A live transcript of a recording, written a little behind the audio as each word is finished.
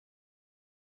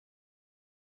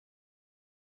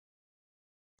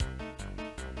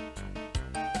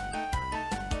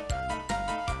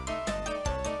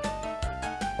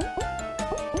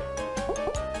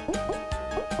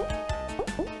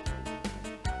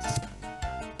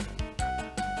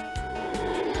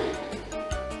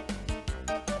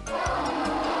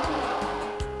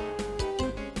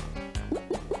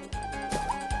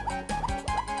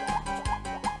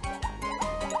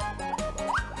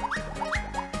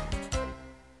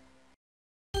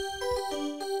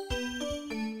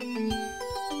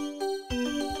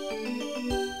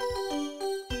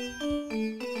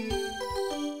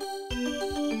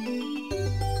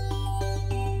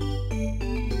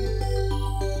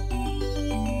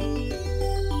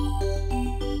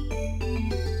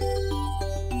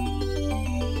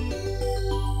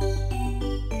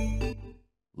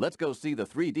Let's go see the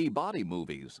 3D body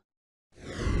movies.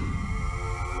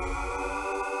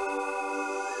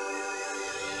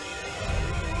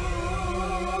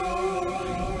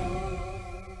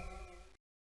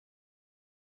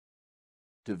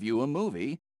 To view a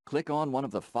movie, click on one of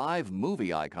the 5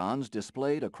 movie icons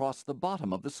displayed across the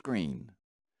bottom of the screen.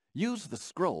 Use the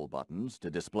scroll buttons to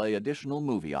display additional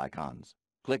movie icons.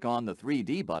 Click on the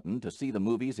 3D button to see the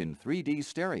movies in 3D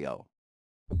stereo.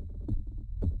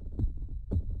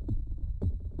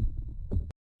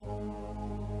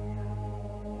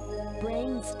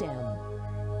 Brainstem,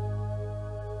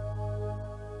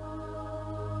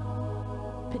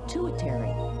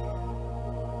 pituitary,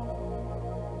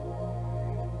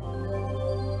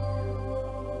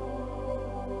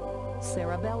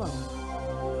 cerebellum,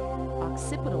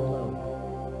 occipital lobe,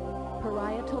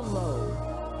 parietal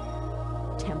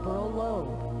lobe, temporal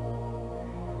lobe,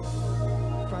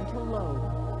 frontal lobe,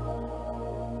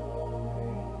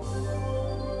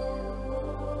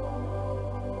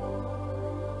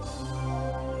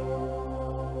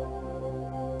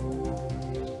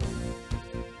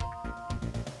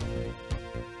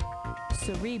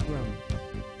 cerebrum,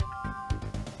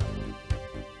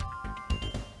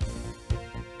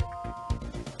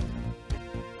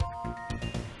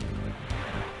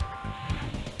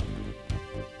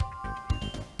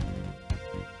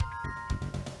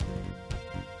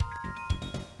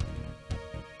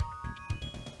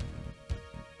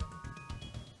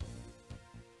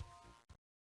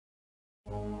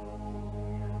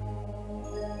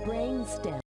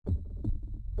 brainstem,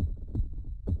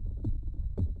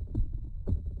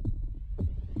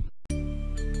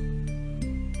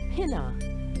 pinna,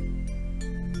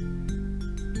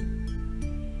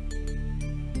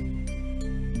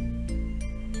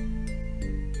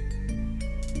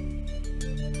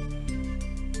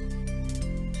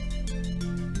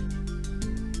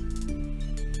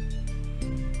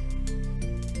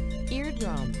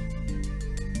 eardrum,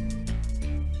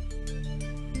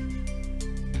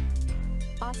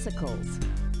 ossicles,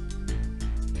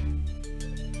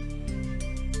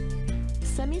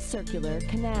 semicircular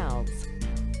canals,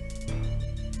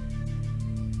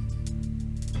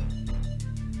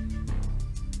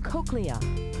 cochlea,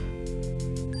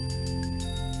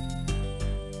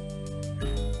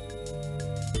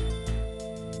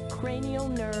 cranial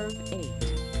nerve 8,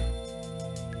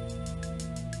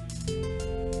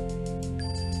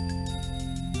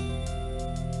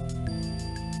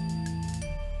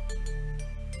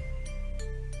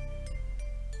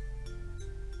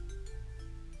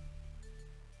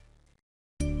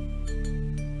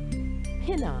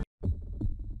 pinna,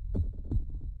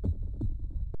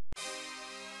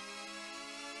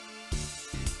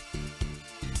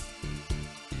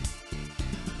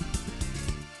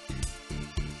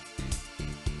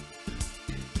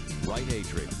 Right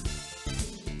atrium,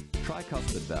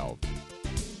 tricuspid valve,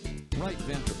 right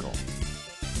ventricle,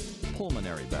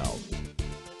 pulmonary valve,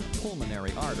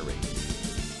 pulmonary artery,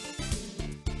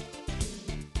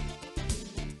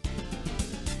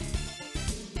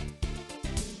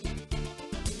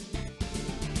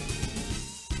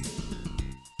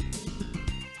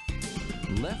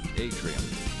 left atrium,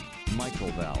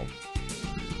 mitral valve,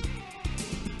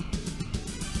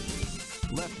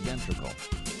 left ventricle,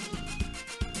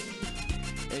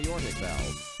 aortic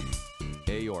valve,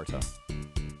 aorta.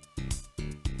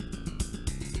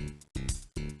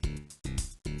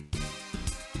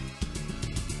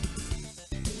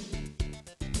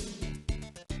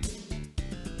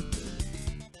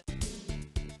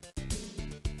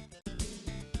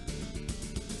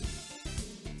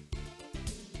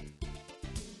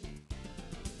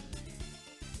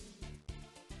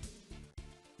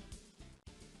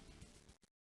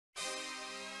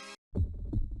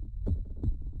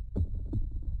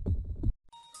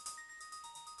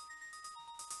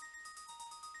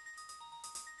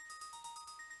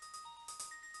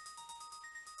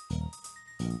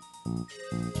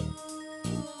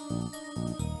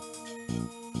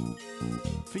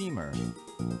 Femur,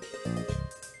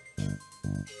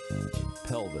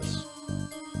 pelvis,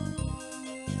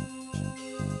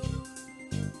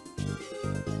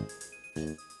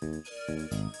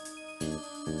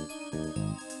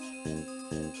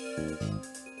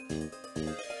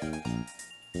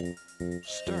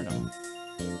 sternum,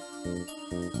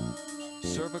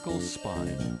 cervical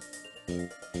spine,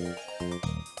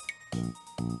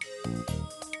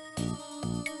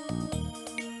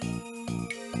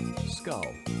 skull,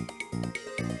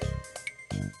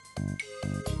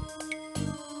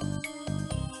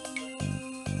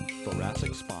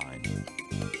 thoracic spine,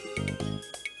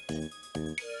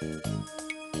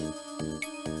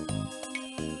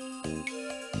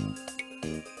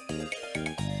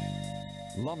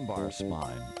 lumbar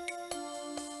spine,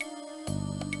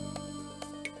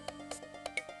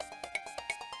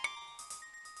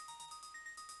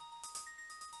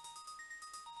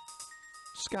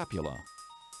 scapula,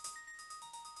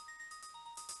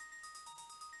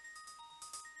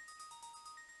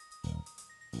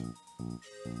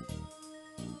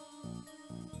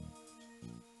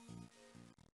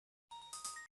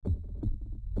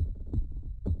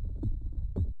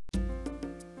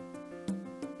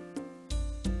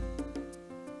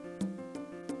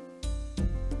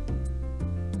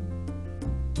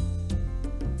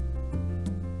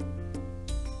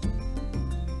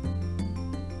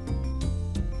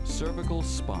 cervical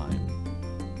spine,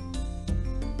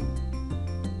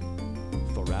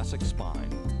 thoracic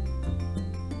spine,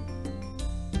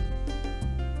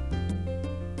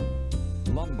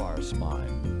 lumbar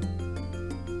spine,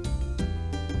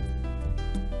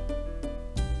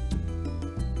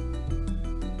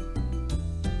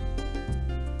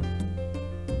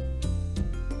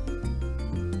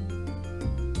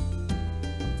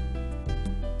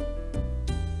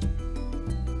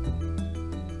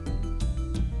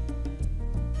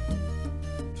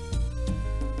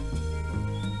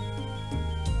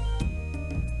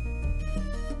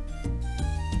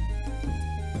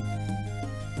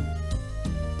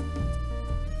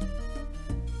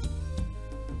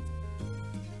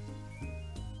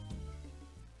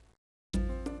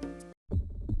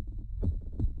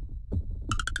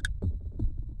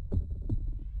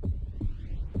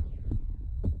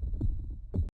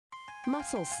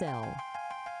 muscle cell,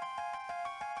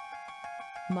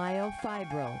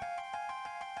 myofibril,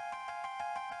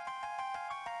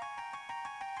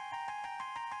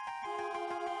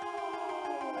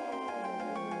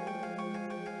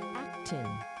 actin,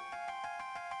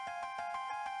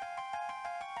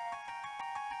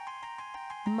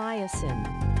 myosin,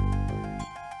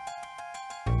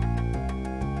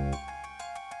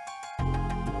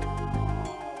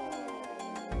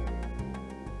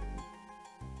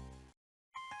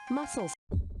 muscles,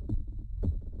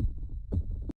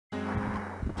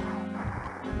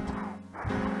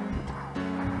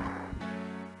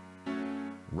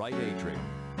 right atrium,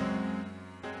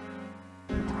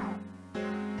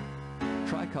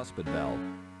 tricuspid valve,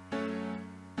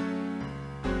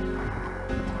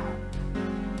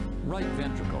 right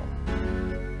ventricle,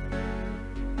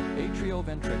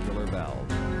 atrioventricular valve,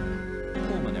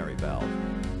 pulmonary valve,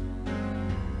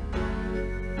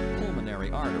 pulmonary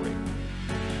artery,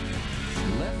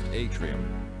 left atrium,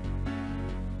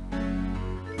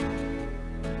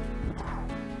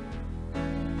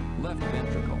 left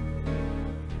ventricle,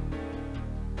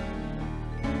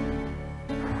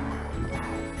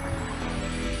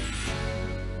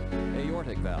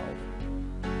 aortic valve,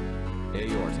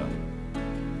 aorta,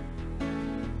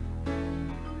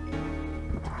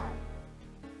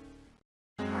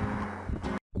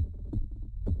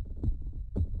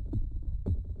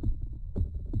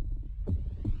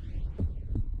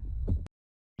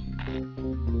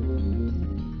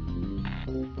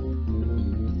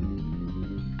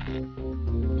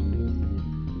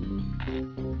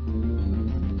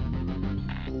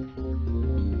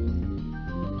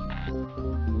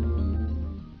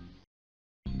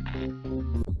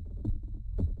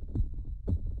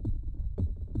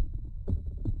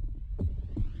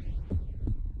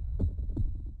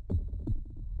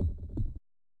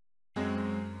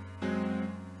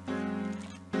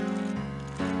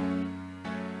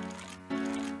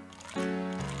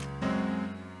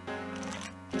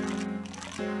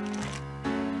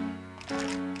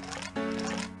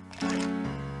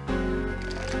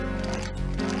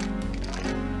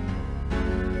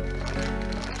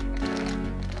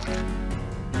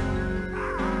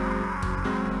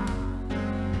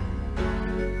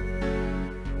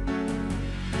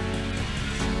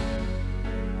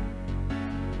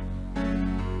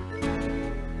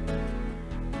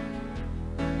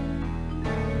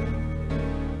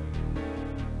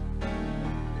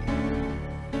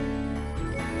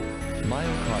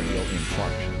 myocardial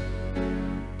infarction.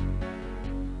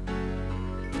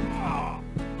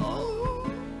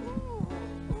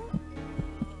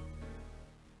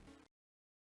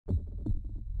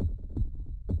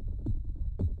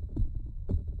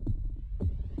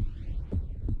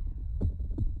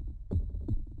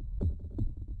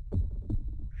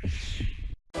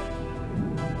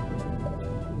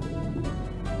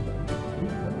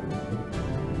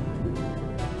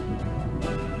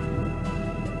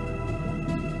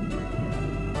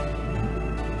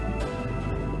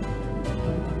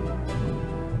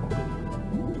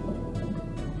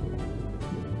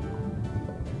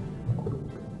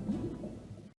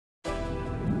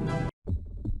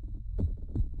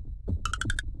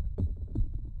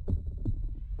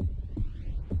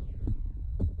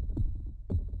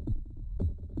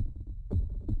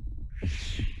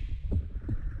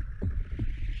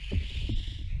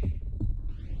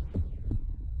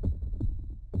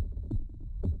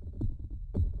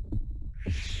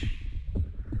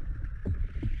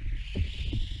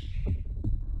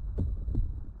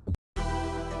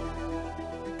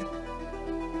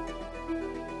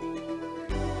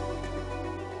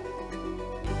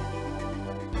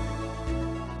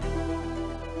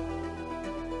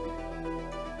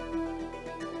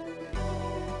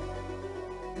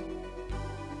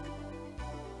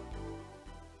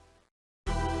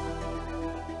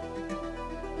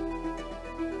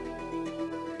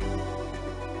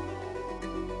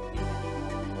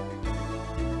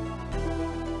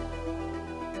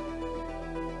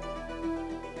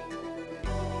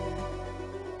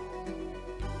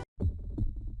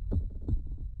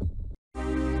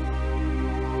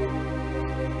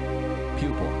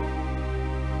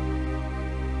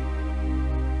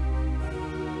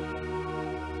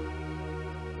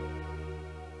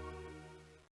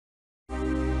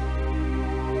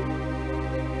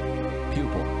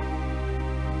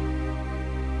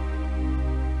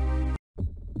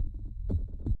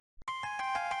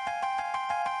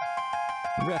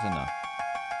 retina,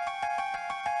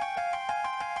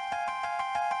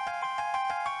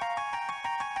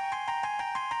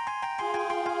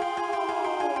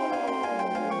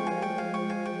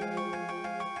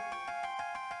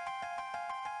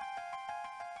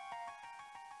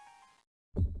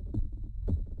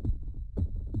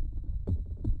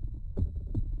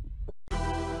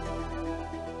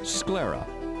 sclera,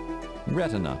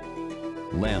 retina,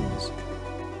 lens,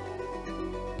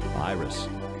 iris,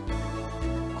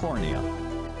 cornea,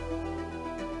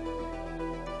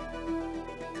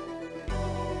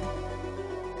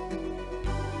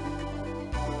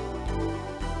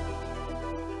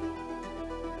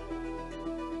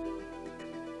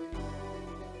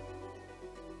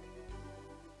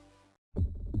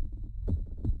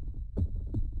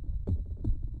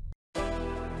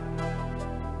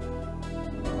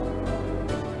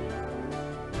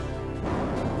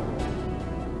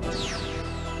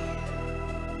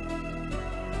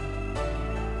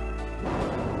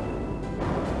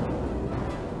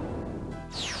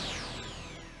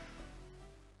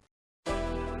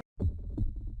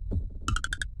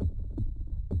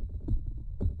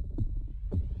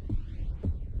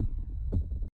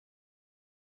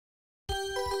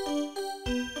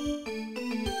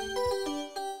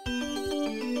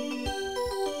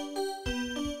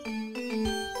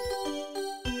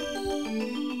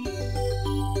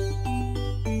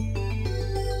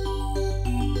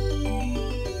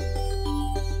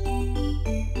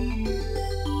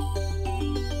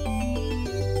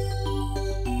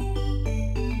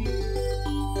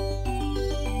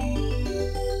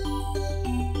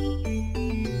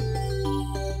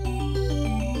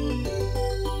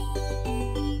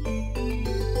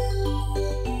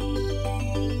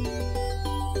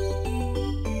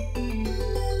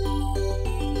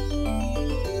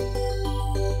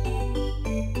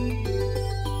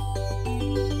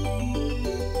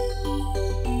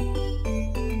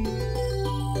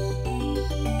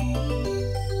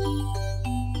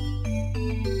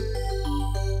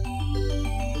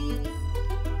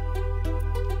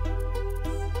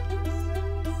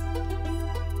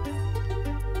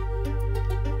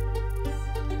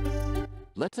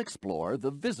 Let's explore the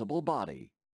visible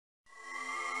body.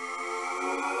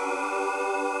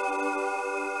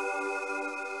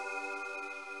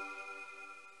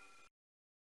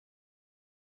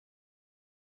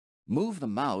 Move the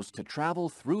mouse to travel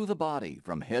through the body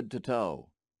from head to toe.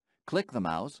 Click the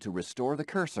mouse to restore the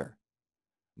cursor.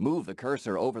 Move the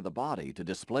cursor over the body to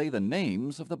display the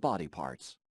names of the body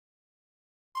parts.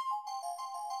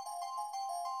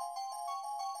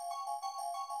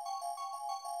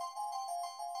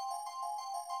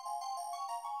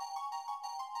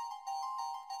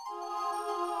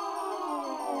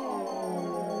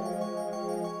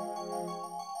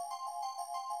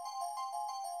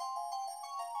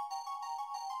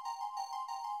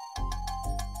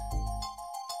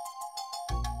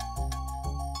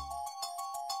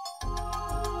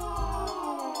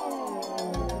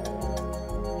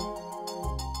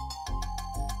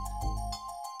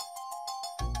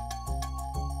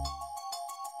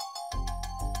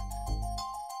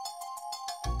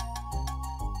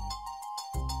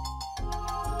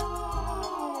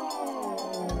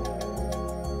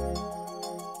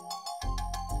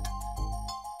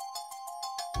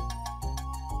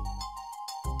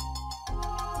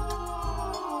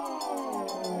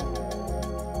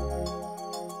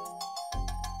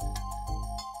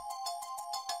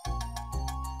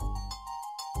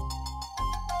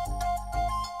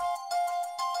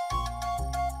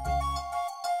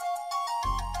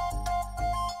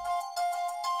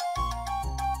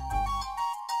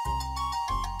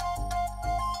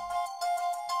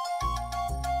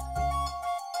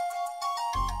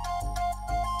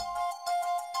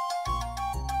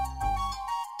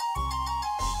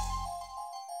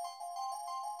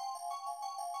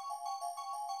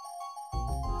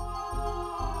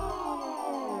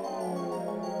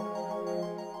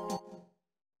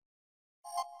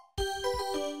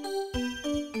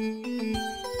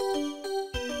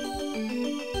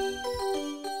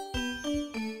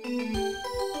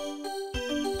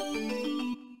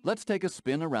 Let's take a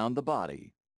spin around the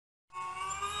body.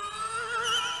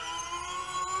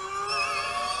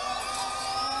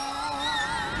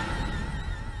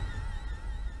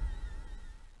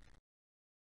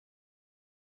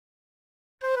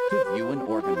 To view an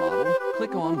organ model,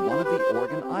 click on one of the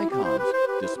organ icons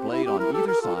displayed on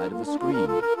either side of the screen.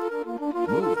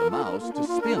 Move the mouse to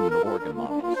spin the organ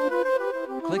models.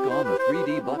 Click on the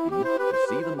 3D button to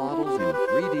see the models in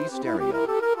 3D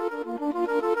stereo.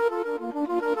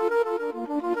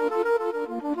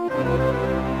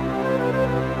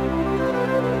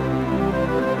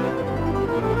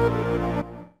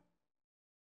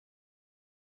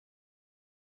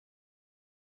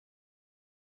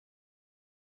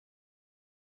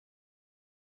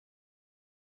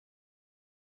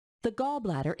 The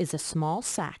gallbladder is a small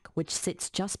sac which sits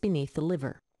just beneath the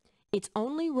liver. Its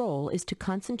only role is to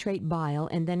concentrate bile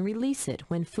and then release it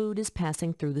when food is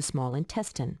passing through the small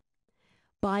intestine.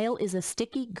 Bile is a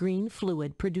sticky green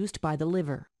fluid produced by the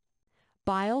liver.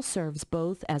 Bile serves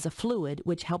both as a fluid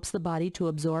which helps the body to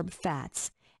absorb fats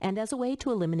and as a way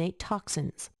to eliminate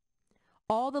toxins.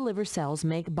 All the liver cells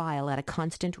make bile at a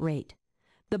constant rate.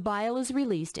 The bile is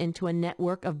released into a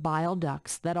network of bile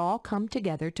ducts that all come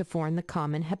together to form the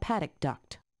common hepatic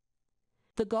duct.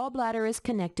 The gallbladder is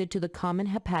connected to the common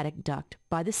hepatic duct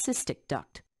by the cystic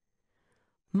duct.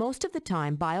 Most of the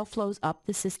time, bile flows up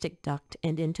the cystic duct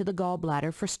and into the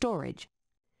gallbladder for storage.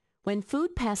 When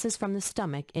food passes from the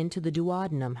stomach into the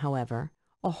duodenum, however,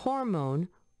 a hormone,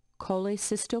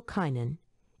 cholecystokinin,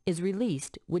 is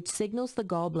released which signals the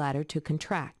gallbladder to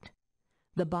contract.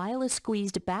 The bile is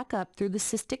squeezed back up through the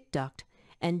cystic duct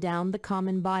and down the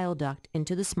common bile duct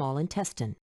into the small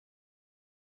intestine.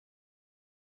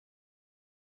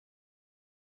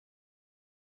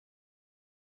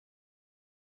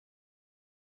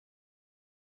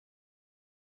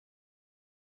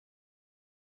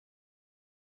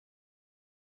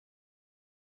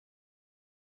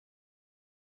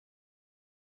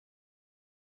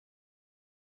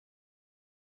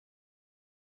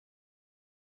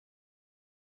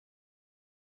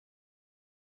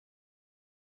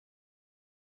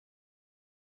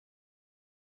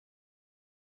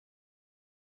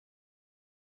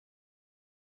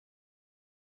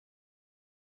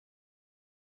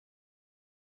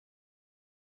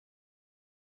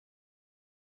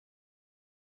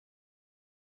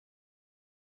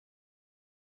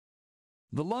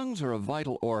 The lungs are a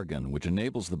vital organ which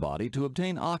enables the body to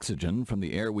obtain oxygen from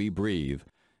the air we breathe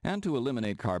and to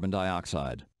eliminate carbon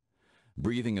dioxide.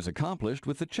 Breathing is accomplished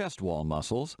with the chest wall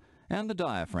muscles and the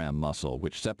diaphragm muscle,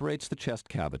 which separates the chest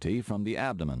cavity from the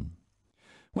abdomen.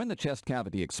 When the chest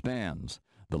cavity expands,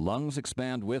 the lungs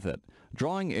expand with it,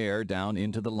 drawing air down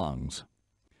into the lungs.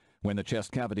 When the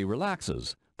chest cavity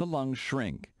relaxes, the lungs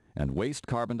shrink, and waste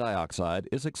carbon dioxide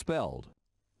is expelled.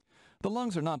 The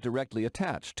lungs are not directly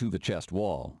attached to the chest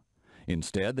wall.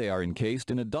 Instead, they are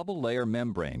encased in a double-layer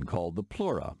membrane called the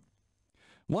pleura.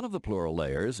 One of the pleural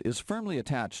layers is firmly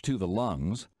attached to the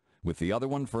lungs, with the other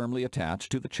one firmly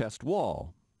attached to the chest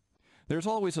wall. There's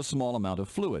always a small amount of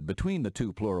fluid between the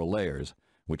two pleural layers,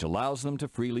 which allows them to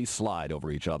freely slide over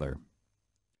each other.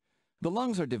 The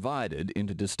lungs are divided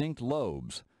into distinct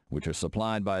lobes, which are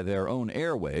supplied by their own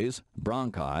airways,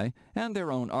 bronchi, and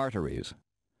their own arteries.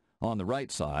 On the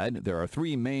right side, there are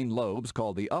three main lobes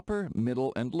called the upper,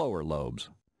 middle, and lower lobes.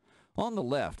 On the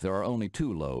left, there are only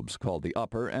two lobes called the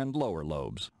upper and lower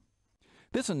lobes.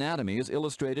 This anatomy is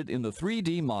illustrated in the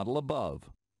 3D model above.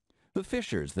 The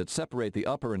fissures that separate the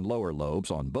upper and lower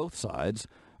lobes on both sides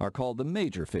are called the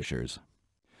major fissures.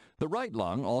 The right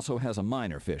lung also has a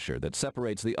minor fissure that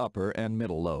separates the upper and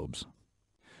middle lobes.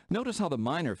 Notice how the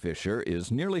minor fissure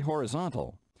is nearly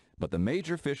horizontal, but the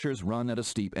major fissures run at a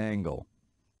steep angle.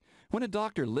 When a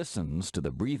doctor listens to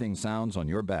the breathing sounds on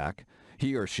your back,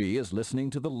 he or she is listening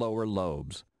to the lower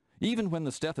lobes, even when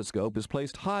the stethoscope is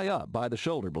placed high up by the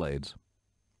shoulder blades.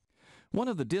 One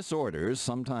of the disorders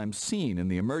sometimes seen in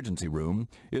the emergency room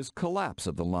is collapse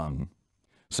of the lung.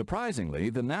 Surprisingly,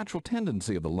 the natural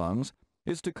tendency of the lungs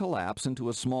is to collapse into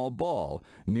a small ball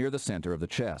near the center of the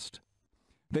chest.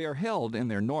 They are held in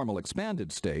their normal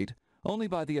expanded state only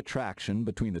by the attraction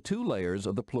between the two layers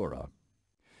of the pleura.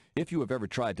 If you have ever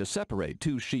tried to separate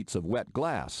two sheets of wet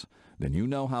glass, then you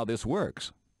know how this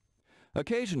works.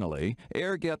 Occasionally,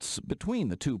 air gets between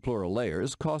the two pleural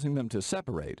layers, causing them to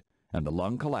separate, and the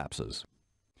lung collapses.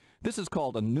 This is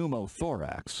called a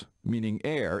pneumothorax, meaning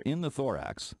air in the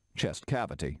thorax, chest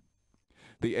cavity.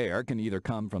 The air can either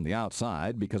come from the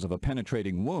outside because of a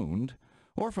penetrating wound,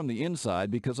 or from the inside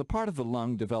because a part of the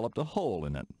lung developed a hole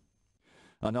in it.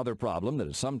 Another problem that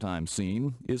is sometimes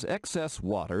seen is excess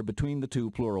water between the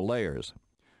two pleural layers.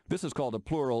 This is called a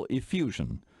pleural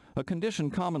effusion, a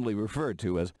condition commonly referred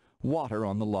to as water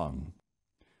on the lung.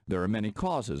 There are many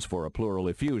causes for a pleural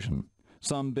effusion,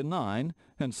 some benign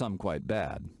and some quite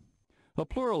bad. A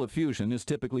pleural effusion is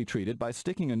typically treated by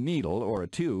sticking a needle or a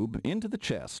tube into the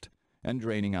chest and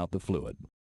draining out the fluid.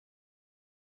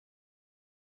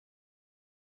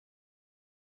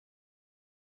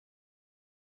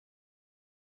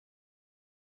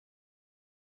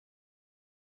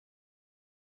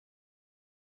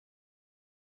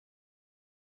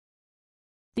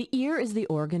 The ear is the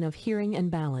organ of hearing and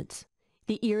balance.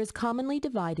 The ear is commonly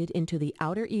divided into the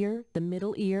outer ear, the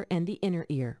middle ear, and the inner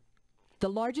ear. The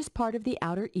largest part of the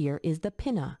outer ear is the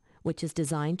pinna, which is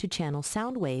designed to channel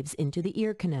sound waves into the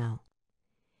ear canal.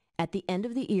 At the end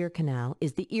of the ear canal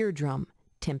is the eardrum,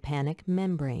 tympanic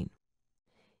membrane.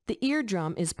 The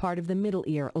eardrum is part of the middle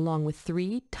ear along with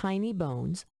 3 tiny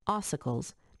bones,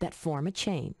 ossicles, that form a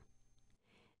chain.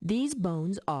 These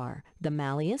bones are the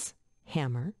malleus,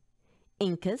 hammer,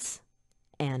 incus,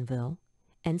 anvil,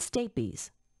 and stapes,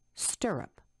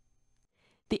 stirrup.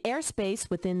 The airspace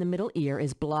within the middle ear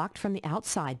is blocked from the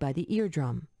outside by the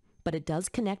eardrum, but it does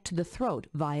connect to the throat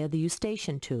via the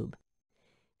eustachian tube.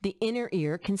 The inner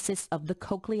ear consists of the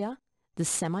cochlea, the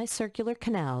semicircular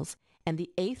canals, and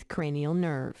the 8th cranial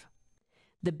nerve.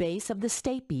 The base of the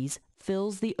stapes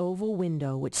fills the oval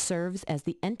window which serves as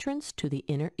the entrance to the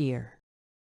inner ear.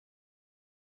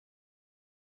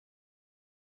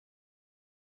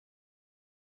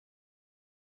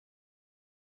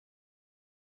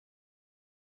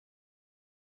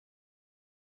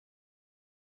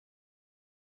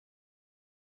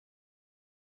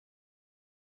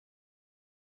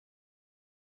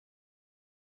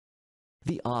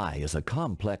 The eye is a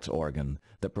complex organ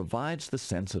that provides the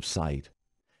sense of sight.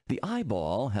 The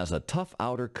eyeball has a tough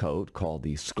outer coat called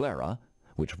the sclera,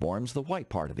 which forms the white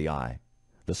part of the eye.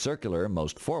 The circular,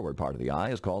 most forward part of the eye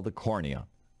is called the cornea.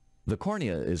 The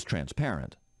cornea is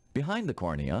transparent. Behind the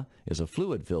cornea is a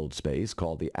fluid-filled space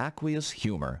called the aqueous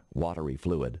humor, watery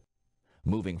fluid.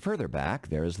 Moving further back,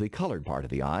 there is the colored part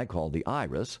of the eye called the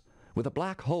iris, with a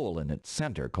black hole in its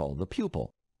center called the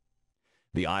pupil.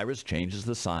 The iris changes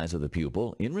the size of the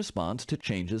pupil in response to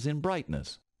changes in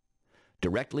brightness.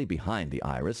 Directly behind the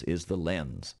iris is the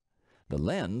lens. The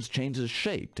lens changes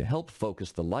shape to help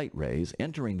focus the light rays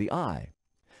entering the eye.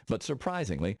 But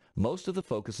surprisingly, most of the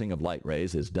focusing of light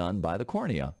rays is done by the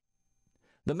cornea.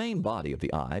 The main body of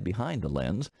the eye, behind the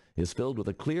lens, is filled with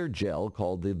a clear gel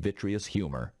called the vitreous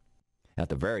humor. At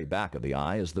the very back of the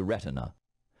eye is the retina.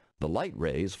 The light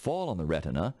rays fall on the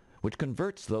retina, which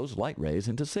converts those light rays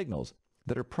into signals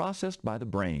that are processed by the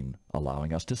brain,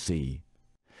 allowing us to see.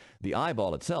 The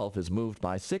eyeball itself is moved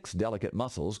by 6 delicate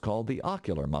muscles called the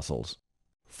ocular muscles.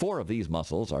 4 of these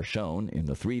muscles are shown in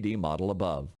the 3D model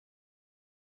above.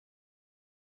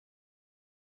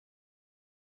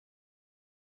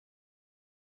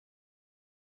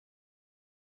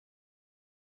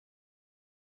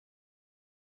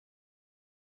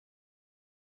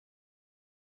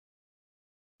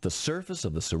 The surface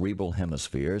of the cerebral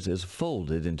hemispheres is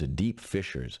folded into deep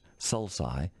fissures,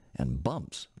 sulci, and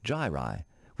bumps, gyri,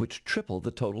 which triple the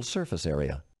total surface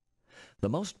area. The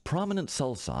most prominent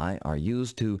sulci are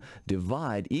used to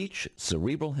divide each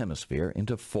cerebral hemisphere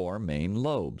into 4 main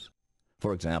lobes.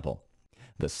 For example,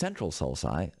 the central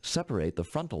sulci separate the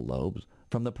frontal lobes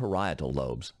from the parietal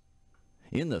lobes.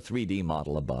 In the 3D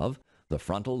model above, the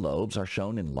frontal lobes are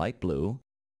shown in light blue,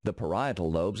 the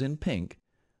parietal lobes in pink,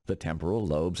 the temporal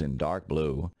lobes in dark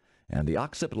blue, and the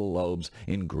occipital lobes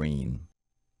in green.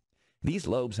 These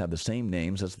lobes have the same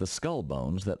names as the skull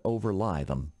bones that overlie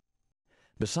them.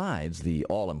 Besides the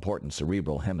all-important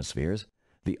cerebral hemispheres,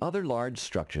 the other large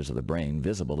structures of the brain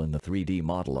visible in the 3D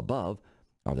model above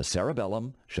are the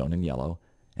cerebellum, shown in yellow,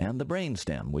 and the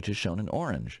brainstem, which is shown in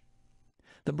orange.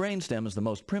 The brainstem is the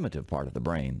most primitive part of the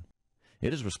brain.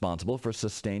 It is responsible for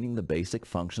sustaining the basic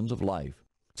functions of life,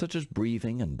 such as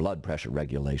breathing and blood pressure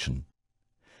regulation.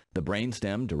 The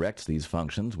brainstem directs these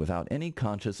functions without any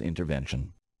conscious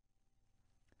intervention.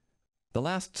 The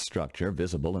last structure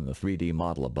visible in the 3D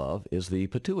model above is the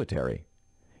pituitary.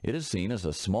 It is seen as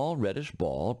a small reddish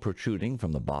ball protruding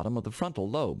from the bottom of the frontal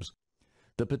lobes.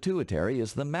 The pituitary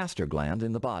is the master gland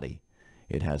in the body.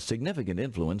 It has significant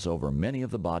influence over many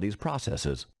of the body's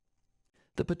processes.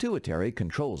 The pituitary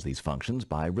controls these functions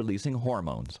by releasing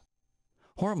hormones.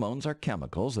 Hormones are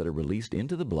chemicals that are released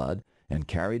into the blood and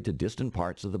carried to distant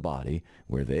parts of the body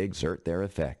where they exert their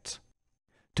effects.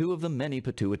 2 of the many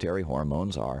pituitary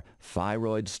hormones are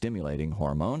thyroid-stimulating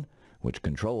hormone, which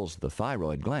controls the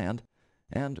thyroid gland,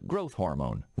 and growth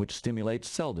hormone, which stimulates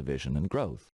cell division and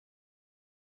growth.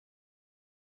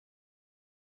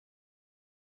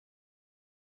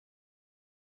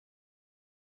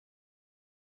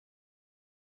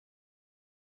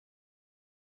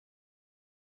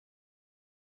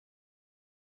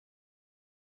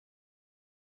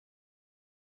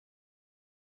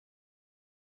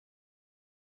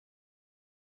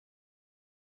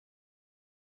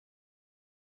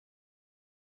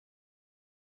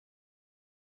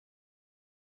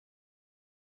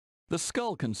 The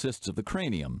skull consists of the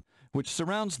cranium, which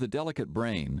surrounds the delicate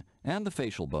brain, and the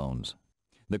facial bones.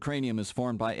 The cranium is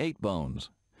formed by 8 bones: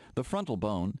 the frontal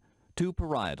bone, 2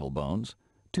 parietal bones,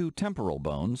 2 temporal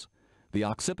bones, the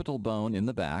occipital bone in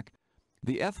the back,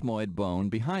 the ethmoid bone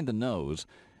behind the nose,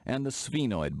 and the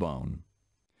sphenoid bone.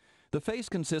 The face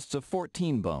consists of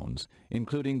 14 bones,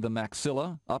 including the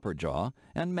maxilla, upper jaw,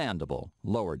 and mandible,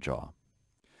 lower jaw.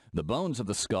 The bones of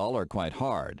the skull are quite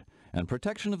hard, and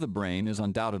protection of the brain is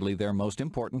undoubtedly their most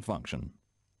important function.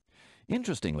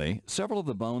 Interestingly, several of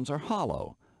the bones are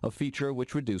hollow, a feature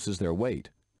which reduces their weight.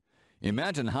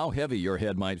 Imagine how heavy your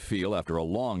head might feel after a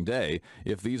long day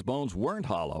if these bones weren't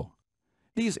hollow.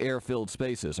 These air-filled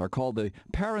spaces are called the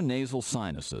paranasal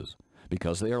sinuses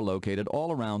because they are located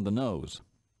all around the nose.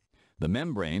 The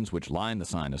membranes which line the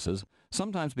sinuses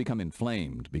sometimes become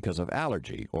inflamed because of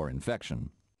allergy or infection.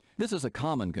 This is a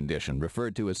common condition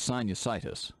referred to as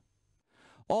sinusitis.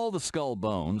 All the skull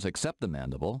bones, except the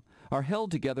mandible, are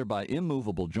held together by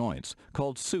immovable joints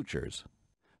called sutures.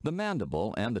 The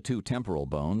mandible and the two temporal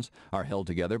bones are held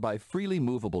together by freely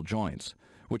movable joints,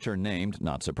 which are named,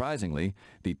 not surprisingly,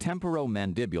 the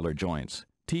temporomandibular joints,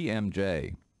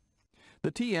 TMJ.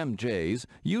 The TMJs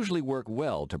usually work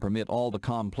well to permit all the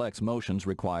complex motions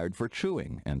required for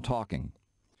chewing and talking.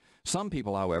 Some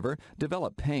people, however,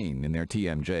 develop pain in their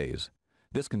TMJs.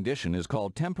 This condition is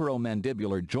called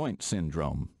temporomandibular joint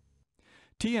syndrome.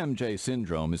 TMJ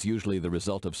syndrome is usually the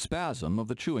result of spasm of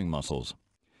the chewing muscles.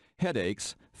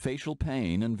 Headaches, facial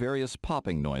pain, and various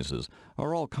popping noises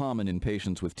are all common in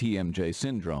patients with TMJ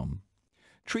syndrome.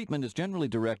 Treatment is generally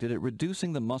directed at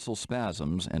reducing the muscle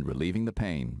spasms and relieving the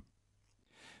pain.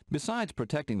 Besides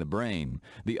protecting the brain,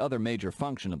 the other major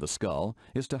function of the skull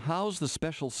is to house the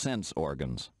special sense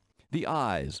organs. The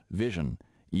eyes, vision,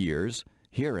 ears,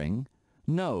 hearing,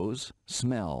 nose,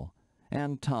 smell,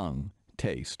 and tongue,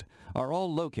 taste, are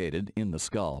all located in the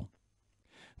skull.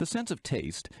 The sense of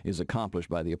taste is accomplished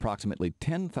by the approximately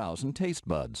 10,000 taste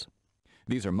buds.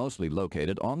 These are mostly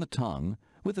located on the tongue,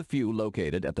 with a few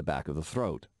located at the back of the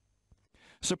throat.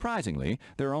 Surprisingly,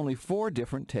 there are only 4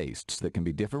 different tastes that can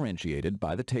be differentiated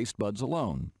by the taste buds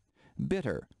alone: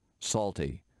 bitter,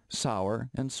 salty, sour,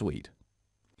 and sweet.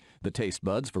 The taste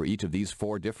buds for each of these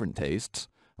 4 different tastes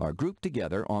are grouped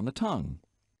together on the tongue.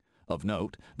 Of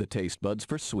note, the taste buds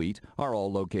for sweet are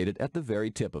all located at the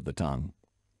very tip of the tongue.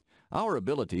 Our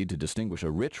ability to distinguish a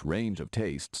rich range of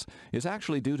tastes is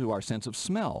actually due to our sense of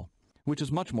smell, which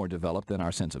is much more developed than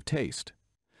our sense of taste.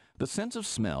 The sense of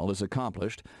smell is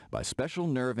accomplished by special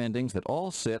nerve endings that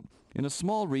all sit in a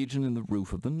small region in the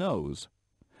roof of the nose.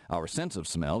 Our sense of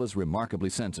smell is remarkably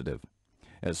sensitive.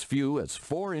 As few as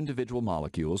 4 individual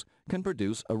molecules can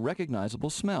produce a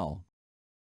recognizable smell.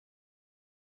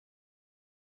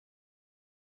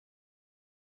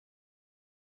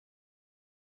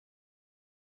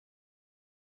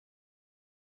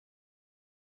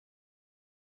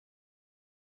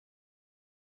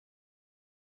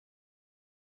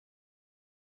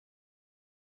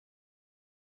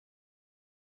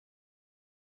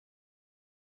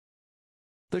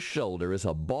 The shoulder is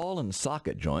a ball and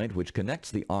socket joint which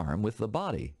connects the arm with the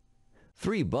body.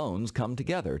 3 bones come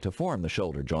together to form the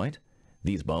shoulder joint.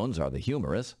 These bones are the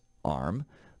humerus, arm,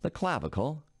 the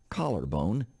clavicle,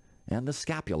 collarbone, and the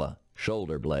scapula,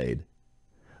 shoulder blade.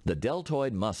 The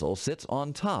deltoid muscle sits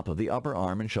on top of the upper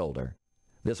arm and shoulder.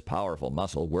 This powerful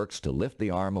muscle works to lift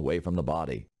the arm away from the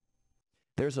body.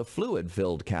 There's a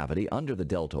fluid-filled cavity under the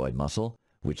deltoid muscle,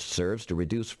 which serves to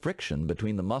reduce friction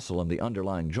between the muscle and the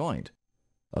underlying joint.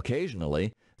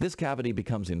 Occasionally, this cavity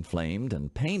becomes inflamed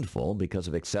and painful because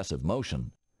of excessive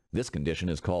motion. This condition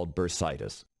is called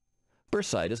bursitis.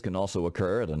 Bursitis can also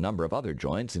occur at a number of other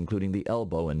joints, including the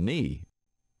elbow and knee.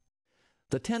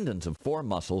 The tendons of 4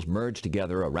 muscles merge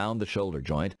together around the shoulder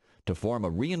joint to form a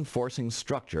reinforcing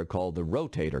structure called the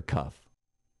rotator cuff.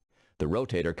 The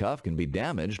rotator cuff can be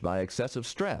damaged by excessive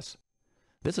stress.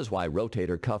 This is why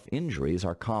rotator cuff injuries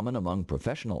are common among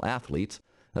professional athletes,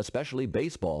 especially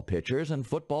baseball pitchers and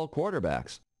football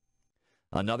quarterbacks.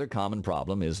 Another common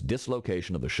problem is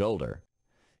dislocation of the shoulder.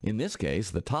 In this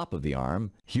case, the top of the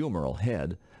arm, humeral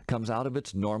head, comes out of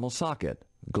its normal socket,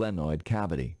 glenoid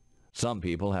cavity. Some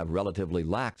people have relatively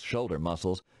lax shoulder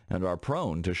muscles and are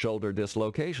prone to shoulder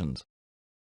dislocations.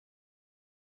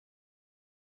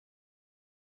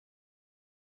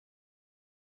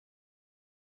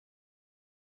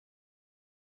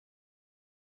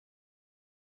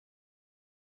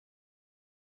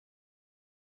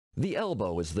 The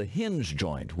elbow is the hinge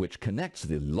joint which connects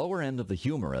the lower end of the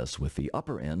humerus with the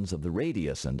upper ends of the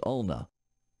radius and ulna.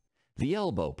 The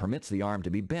elbow permits the arm to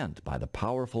be bent by the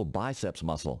powerful biceps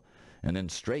muscle and then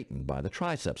straightened by the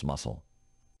triceps muscle.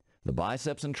 The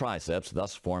biceps and triceps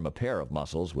thus form a pair of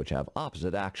muscles which have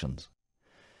opposite actions.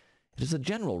 It is a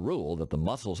general rule that the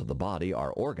muscles of the body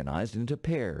are organized into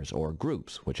pairs or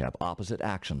groups which have opposite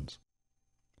actions.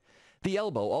 The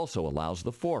elbow also allows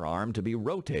the forearm to be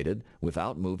rotated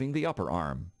without moving the upper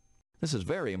arm. This is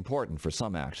very important for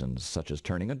some actions, such as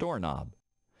turning a doorknob.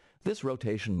 This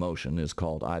rotation motion is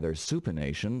called either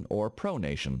supination or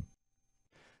pronation.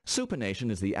 Supination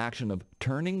is the action of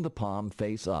turning the palm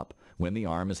face up when the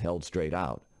arm is held straight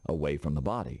out, away from the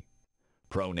body.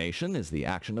 Pronation is the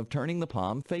action of turning the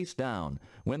palm face down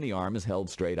when the arm is held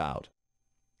straight out.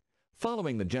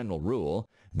 Following the general rule,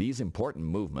 these important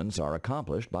movements are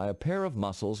accomplished by a pair of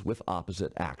muscles with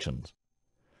opposite actions.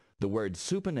 The words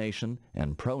supination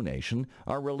and pronation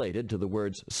are related to the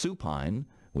words supine,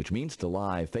 which means to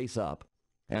lie face up,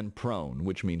 and prone,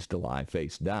 which means to lie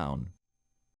face down.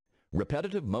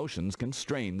 Repetitive motions can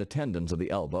strain the tendons of the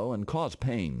elbow and cause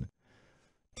pain.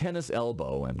 Tennis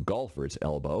elbow and golfer's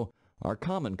elbow are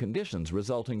common conditions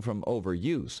resulting from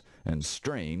overuse and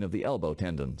strain of the elbow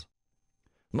tendons.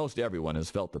 Most everyone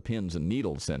has felt the pins and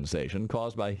needles sensation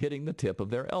caused by hitting the tip of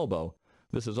their elbow.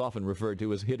 This is often referred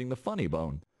to as hitting the funny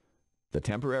bone. The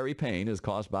temporary pain is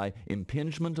caused by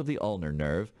impingement of the ulnar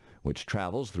nerve, which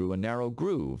travels through a narrow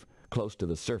groove close to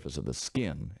the surface of the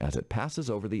skin as it passes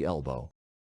over the elbow.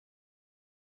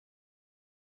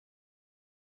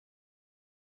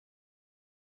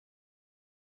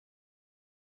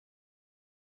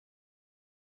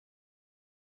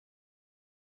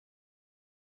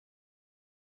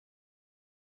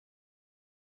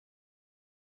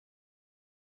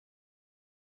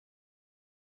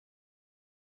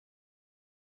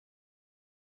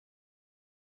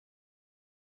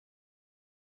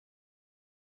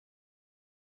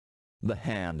 The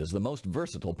hand is the most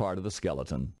versatile part of the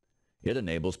skeleton. It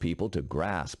enables people to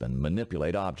grasp and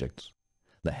manipulate objects.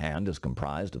 The hand is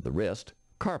comprised of the wrist,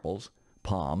 carpals,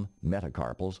 palm,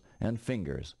 metacarpals, and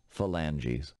fingers,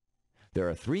 phalanges. There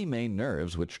are three main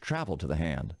nerves which travel to the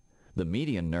hand: the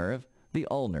median nerve, the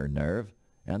ulnar nerve,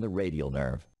 and the radial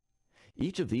nerve.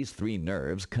 Each of these three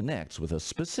nerves connects with a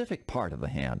specific part of the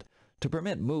hand to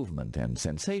permit movement and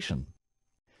sensation.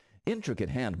 Intricate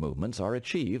hand movements are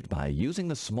achieved by using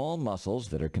the small muscles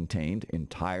that are contained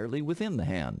entirely within the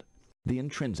hand, the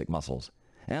intrinsic muscles,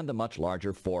 and the much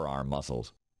larger forearm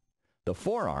muscles. The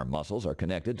forearm muscles are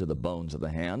connected to the bones of the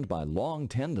hand by long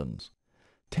tendons.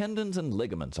 Tendons and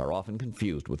ligaments are often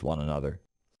confused with one another.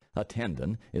 A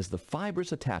tendon is the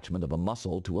fibrous attachment of a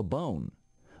muscle to a bone.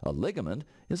 A ligament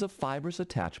is a fibrous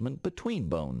attachment between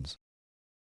bones.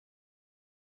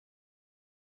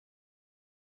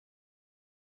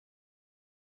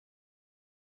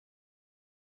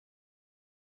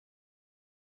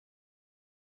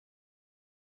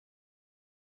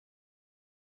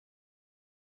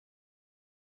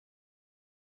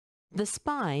 The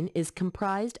spine is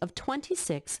comprised of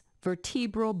 26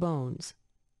 vertebral bones.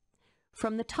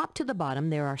 From the top to the bottom,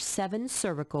 there are 7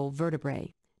 cervical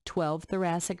vertebrae, 12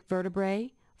 thoracic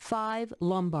vertebrae, 5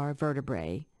 lumbar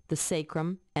vertebrae, the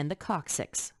sacrum, and the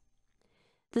coccyx.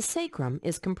 The sacrum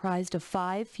is comprised of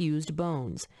 5 fused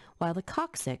bones, while the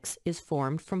coccyx is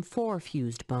formed from 4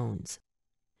 fused bones.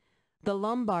 The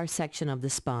lumbar section of the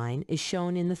spine is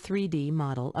shown in the 3D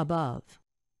model above.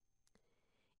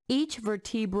 Each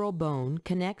vertebral bone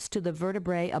connects to the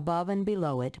vertebrae above and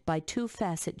below it by 2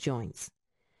 facet joints.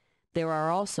 There are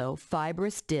also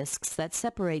fibrous discs that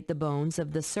separate the bones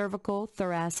of the cervical,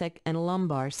 thoracic, and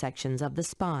lumbar sections of the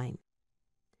spine.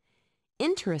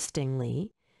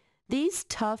 Interestingly, these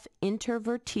tough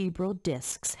intervertebral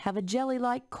discs have a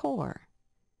jelly-like core.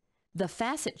 The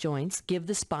facet joints give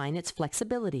the spine its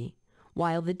flexibility,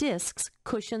 while the discs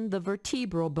cushion the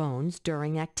vertebral bones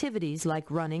during activities like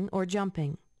running or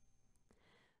jumping.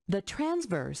 The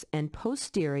transverse and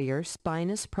posterior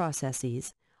spinous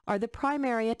processes are the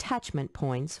primary attachment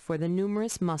points for the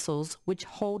numerous muscles which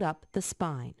hold up the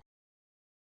spine.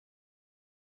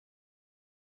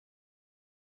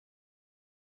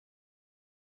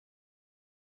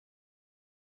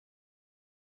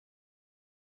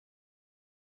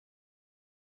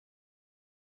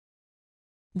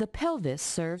 The pelvis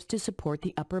serves to support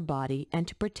the upper body and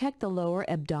to protect the lower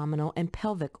abdominal and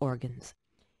pelvic organs.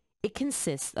 It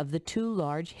consists of the 2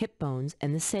 large hip bones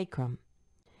and the sacrum.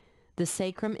 The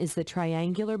sacrum is the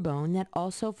triangular bone that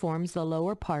also forms the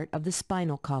lower part of the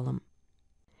spinal column.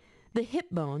 The hip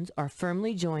bones are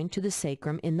firmly joined to the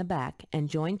sacrum in the back and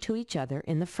joined to each other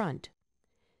in the front.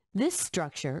 This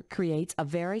structure creates a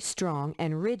very strong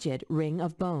and rigid ring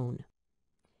of bone.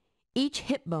 Each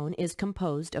hip bone is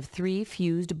composed of 3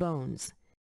 fused bones.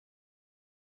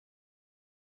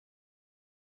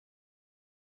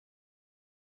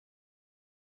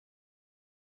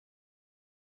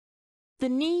 The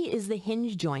knee is the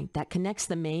hinge joint that connects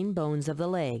the main bones of the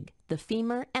leg, the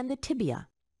femur and the tibia.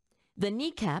 The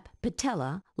kneecap,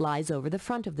 patella, lies over the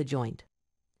front of the joint.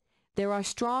 There are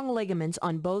strong ligaments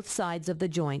on both sides of the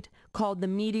joint, called the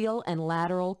medial and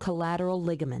lateral collateral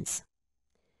ligaments.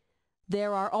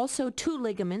 There are also two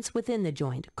ligaments within the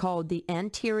joint, called the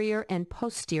anterior and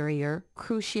posterior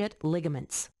cruciate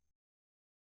ligaments.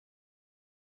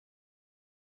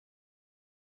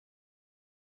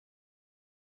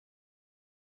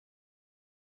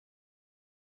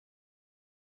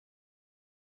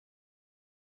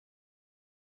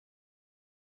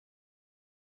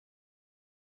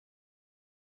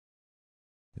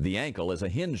 The ankle is a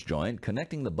hinge joint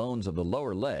connecting the bones of the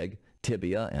lower leg,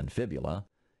 tibia and fibula,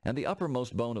 and the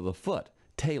uppermost bone of the foot,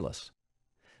 talus.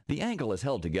 The ankle is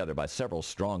held together by several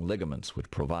strong ligaments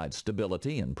which provide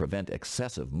stability and prevent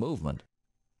excessive movement.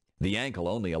 The ankle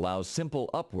only allows simple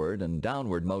upward and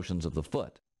downward motions of the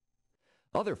foot.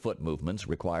 Other foot movements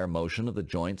require motion of the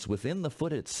joints within the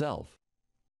foot itself.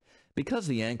 Because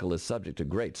the ankle is subject to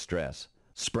great stress,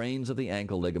 sprains of the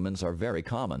ankle ligaments are very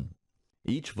common.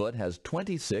 Each foot has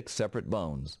 26 separate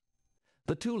bones.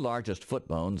 The two largest foot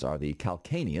bones are the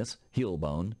calcaneus, heel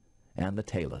bone, and the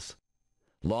talus.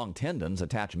 Long tendons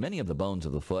attach many of the bones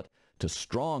of the foot to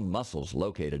strong muscles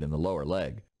located in the lower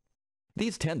leg.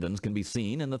 These tendons can be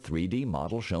seen in the 3D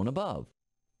model shown above.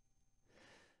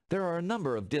 There are a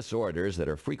number of disorders that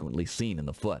are frequently seen in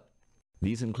the foot.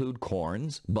 These include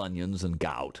corns, bunions, and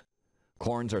gout.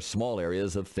 Corns are small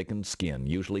areas of thickened skin,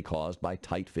 usually caused by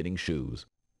tight-fitting shoes.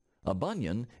 A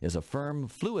bunion is a firm,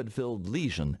 fluid-filled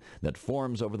lesion that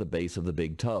forms over the base of the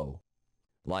big toe.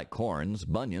 Like corns,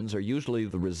 bunions are usually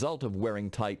the result of wearing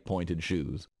tight, pointed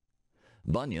shoes.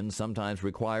 Bunions sometimes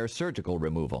require surgical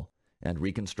removal and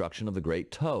reconstruction of the great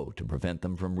toe to prevent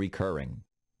them from recurring.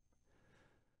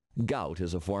 Gout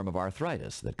is a form of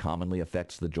arthritis that commonly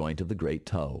affects the joint of the great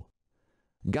toe.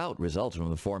 Gout results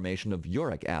from the formation of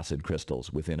uric acid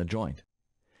crystals within a joint.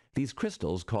 These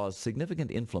crystals cause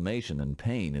significant inflammation and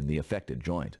pain in the affected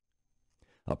joint.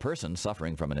 A person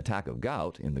suffering from an attack of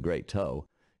gout in the great toe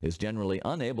is generally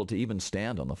unable to even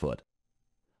stand on the foot.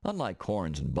 Unlike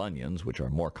corns and bunions, which are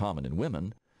more common in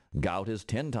women, gout is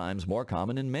 10 times more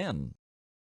common in men.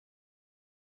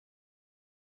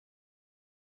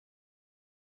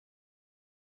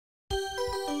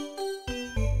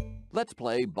 Let's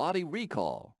play Body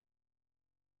Recall.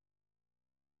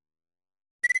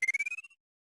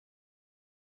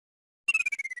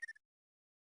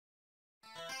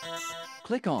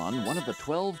 Click on one of the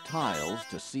 12 tiles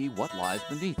to see what lies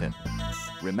beneath it.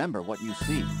 Remember what you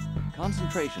see.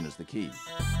 Concentration is the key.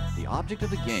 The object of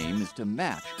the game is to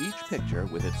match each picture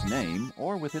with its name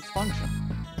or with its function.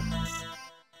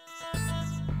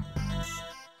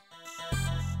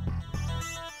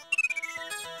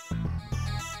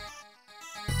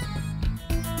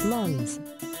 Lungs.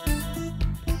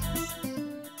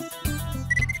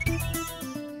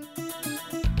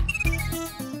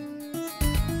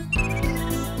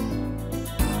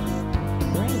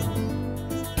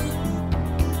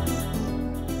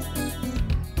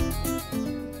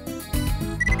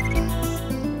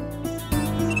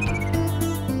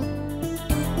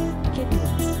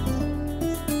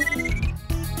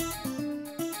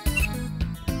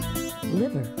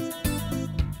 Liver.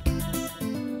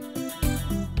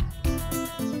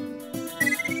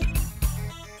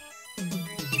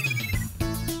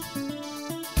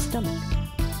 Stomach.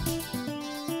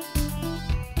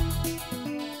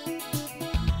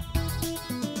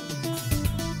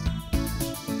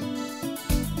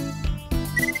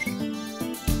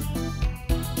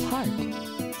 Heart.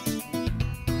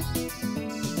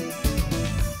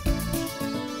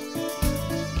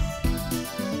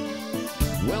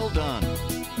 Well done.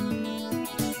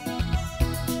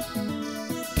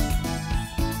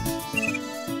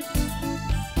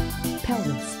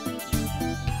 Pelvis.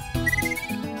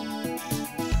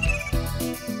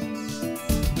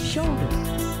 Shoulder.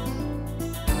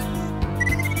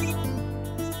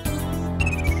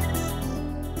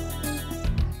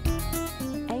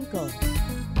 Ankle.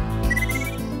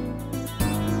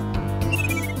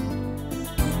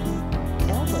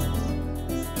 Elbow.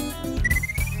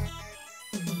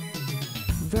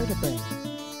 Vertebrae.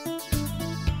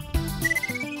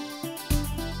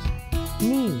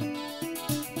 Knee.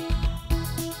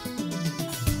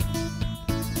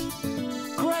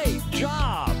 Great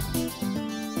job!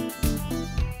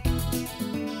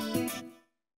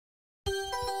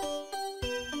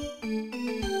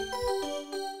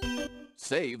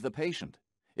 Save the patient.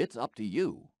 It's up to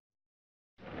you.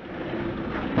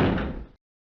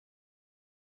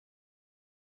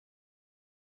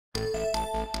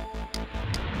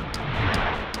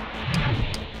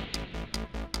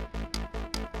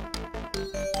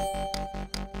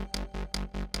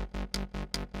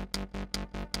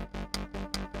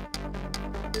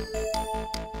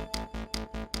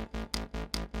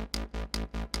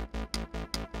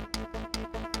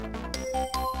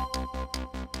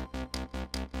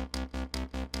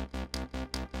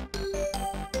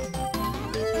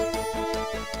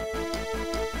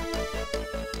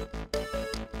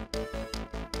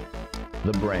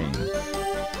 the brain.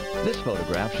 This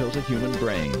photograph shows a human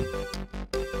brain.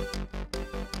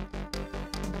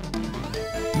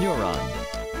 Neuron,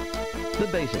 the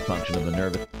basic function of the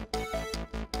nervous.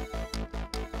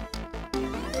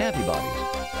 Antibodies.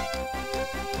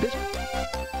 This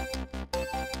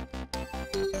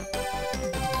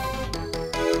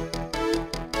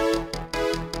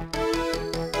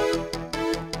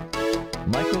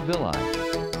microvilli.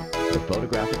 The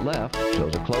photograph at left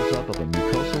shows a close-up of a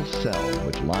mucosal cell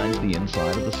which lines the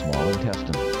inside of the small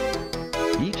intestine.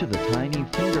 Each of the tiny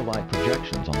finger-like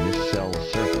projections on this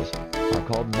cell's surface are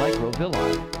called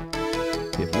microvilli.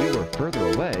 If we were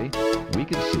further away, we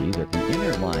could see that the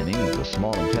inner lining of the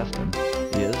small intestine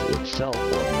is itself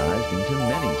organized into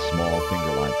many small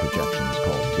finger-like projections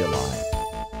called villi.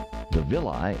 The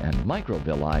villi and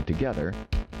microvilli together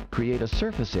create a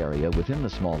surface area within the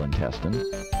small intestine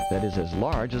that is as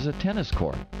large as a tennis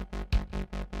court.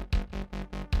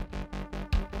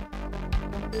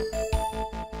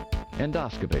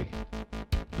 Endoscopy.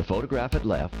 The photograph at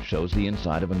left shows the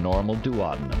inside of a normal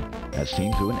duodenum as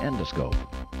seen through an endoscope.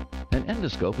 An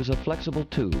endoscope is a flexible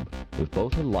tube with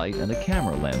both a light and a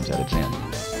camera lens at its end.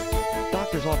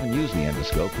 Doctors often use the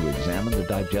endoscope to examine the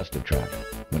digestive tract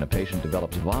when a patient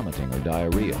develops vomiting or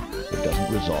diarrhea that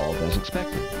doesn't resolve as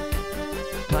expected.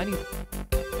 Tiny.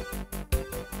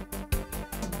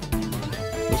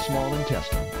 The small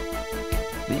intestine.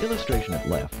 The illustration at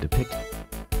left depicts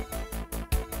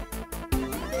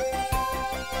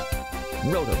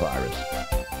rotavirus.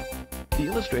 The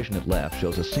illustration at left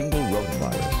shows a single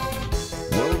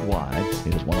rotavirus. Worldwide,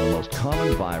 it is one of the most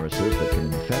common viruses that can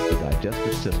infect the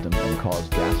digestive system and cause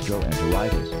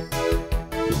gastroenteritis.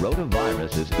 The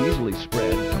rotavirus is easily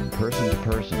spread from person to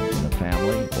person in a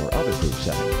family or other group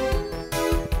setting.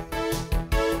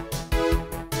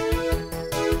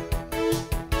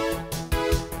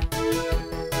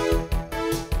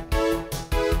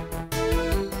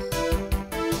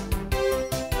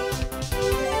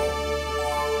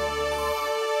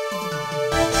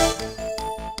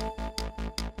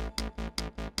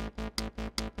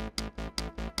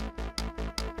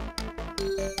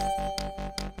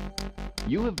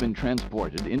 You have been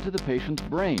transported into the patient's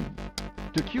brain.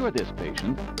 To cure this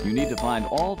patient, you need to find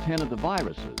all 10 of the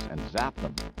viruses and zap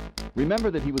them.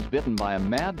 Remember that he was bitten by a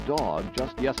mad dog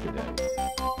just yesterday.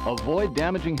 Avoid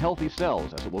damaging healthy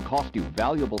cells as it will cost you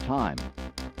valuable time.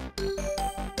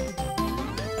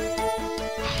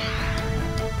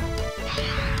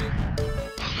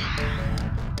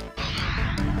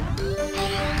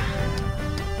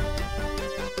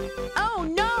 Oh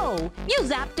no! You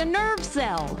zapped a nerve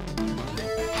cell!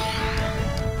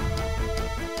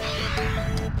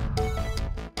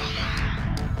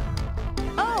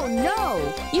 Oh no!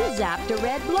 You zapped a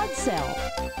red blood cell!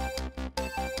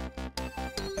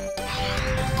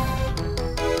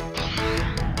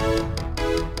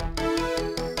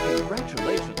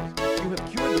 Congratulations! You have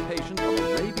cured the patient of a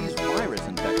rabies virus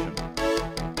infection.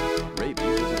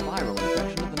 Rabies is a viral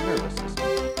infection of the nervous system.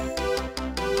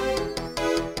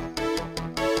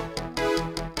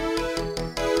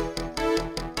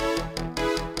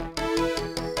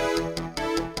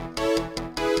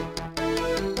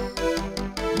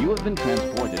 You have been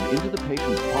transported into the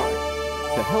patient's heart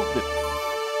to help the...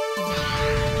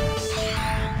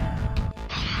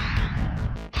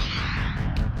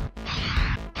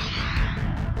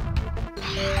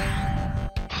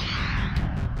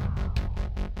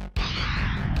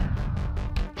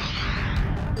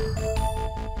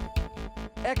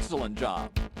 Excellent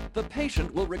job. The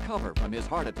patient will recover from his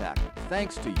heart attack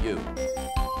thanks to you.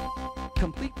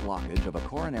 Complete blockage of a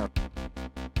coronary...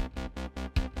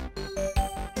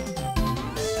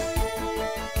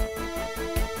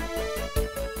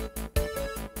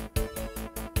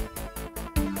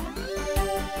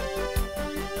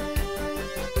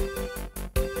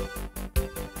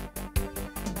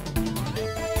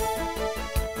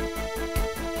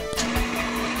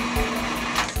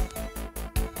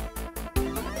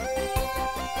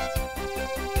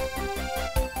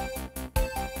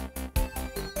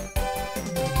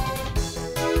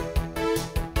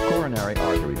 Coronary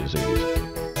artery disease.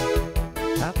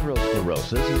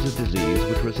 Atherosclerosis is a disease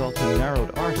which results in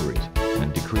narrowed arteries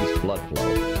and decreased blood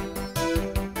flow.